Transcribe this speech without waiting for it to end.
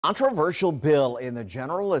Controversial bill in the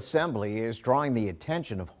General Assembly is drawing the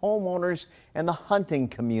attention of homeowners and the hunting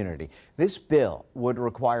community. This bill would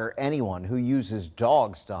require anyone who uses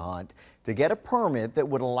dogs to hunt to get a permit that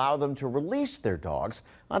would allow them to release their dogs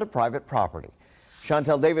onto private property.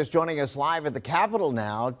 Chantel Davis joining us live at the Capitol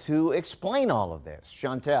now to explain all of this.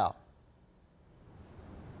 Chantel.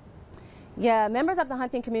 Yeah, members of the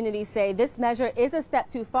hunting community say this measure is a step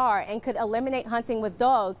too far and could eliminate hunting with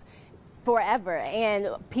dogs forever. And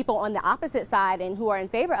people on the opposite side and who are in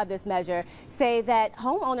favor of this measure say that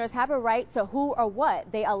homeowners have a right to who or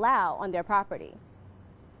what they allow on their property.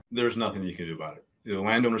 There's nothing you can do about it. The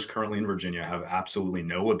landowners currently in Virginia have absolutely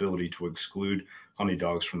no ability to exclude hunting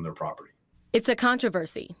dogs from their property. It's a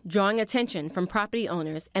controversy, drawing attention from property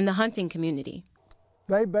owners and the hunting community.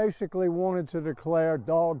 They basically wanted to declare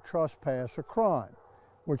dog trespass a crime,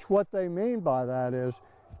 which what they mean by that is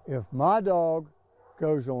if my dog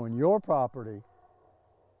goes on your property,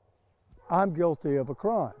 I'm guilty of a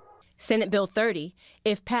crime. Senate Bill 30,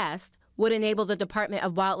 if passed, would enable the Department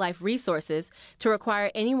of Wildlife Resources to require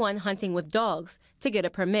anyone hunting with dogs to get a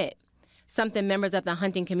permit, something members of the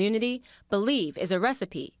hunting community believe is a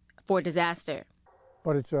recipe for disaster.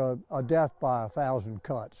 But it's a death by 1,000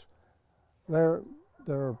 cuts. They're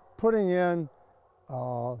putting in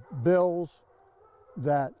bills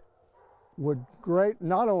that would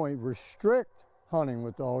not only restrict hunting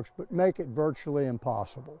with dogs, but make it virtually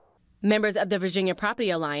impossible. Members of the Virginia Property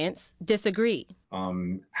Alliance disagree.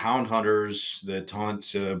 Hound hunters that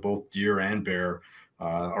hunt both deer and bear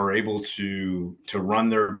are able to run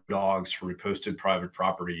their dogs for reposted private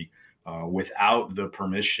property without the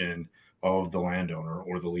permission of the landowner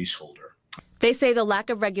or the leaseholder. They say the lack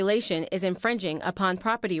of regulation is infringing upon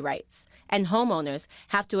property rights, and homeowners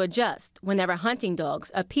have to adjust whenever hunting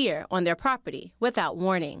dogs appear on their property without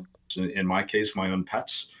warning. In my case, my own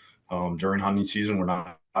pets, during hunting season, we're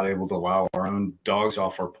not able to allow our own dogs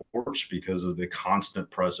off our porch because of the constant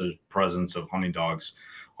presence of hunting dogs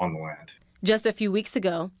on the land. Just a few weeks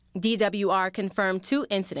ago, DWR confirmed 2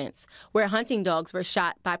 incidents where hunting dogs were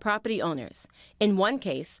shot by property owners. In one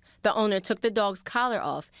case, the owner took the dog's collar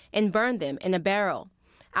off and burned them in a barrel.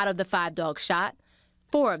 Out of the 5 dogs shot,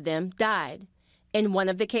 4 of them died. In one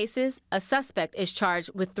of the cases, a suspect is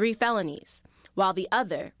charged with 3 felonies, while the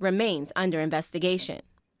other remains under investigation.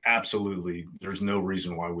 Absolutely, there's no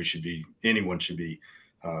reason why anyone should be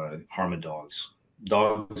harming dogs.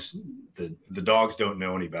 The dogs don't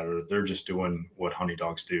know any better. They're just doing what hunting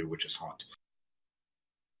dogs do, which is hunt.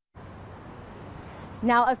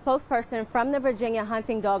 Now, a spokesperson from the Virginia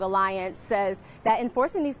Hunting Dog Alliance says that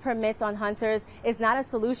enforcing these permits on hunters is not a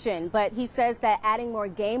solution, but he says that adding more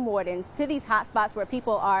game wardens to these hotspots where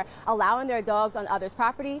people are allowing their dogs on others'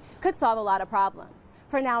 property could solve a lot of problems.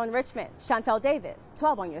 For now in Richmond, Chantel Davis,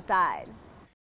 12 on your side.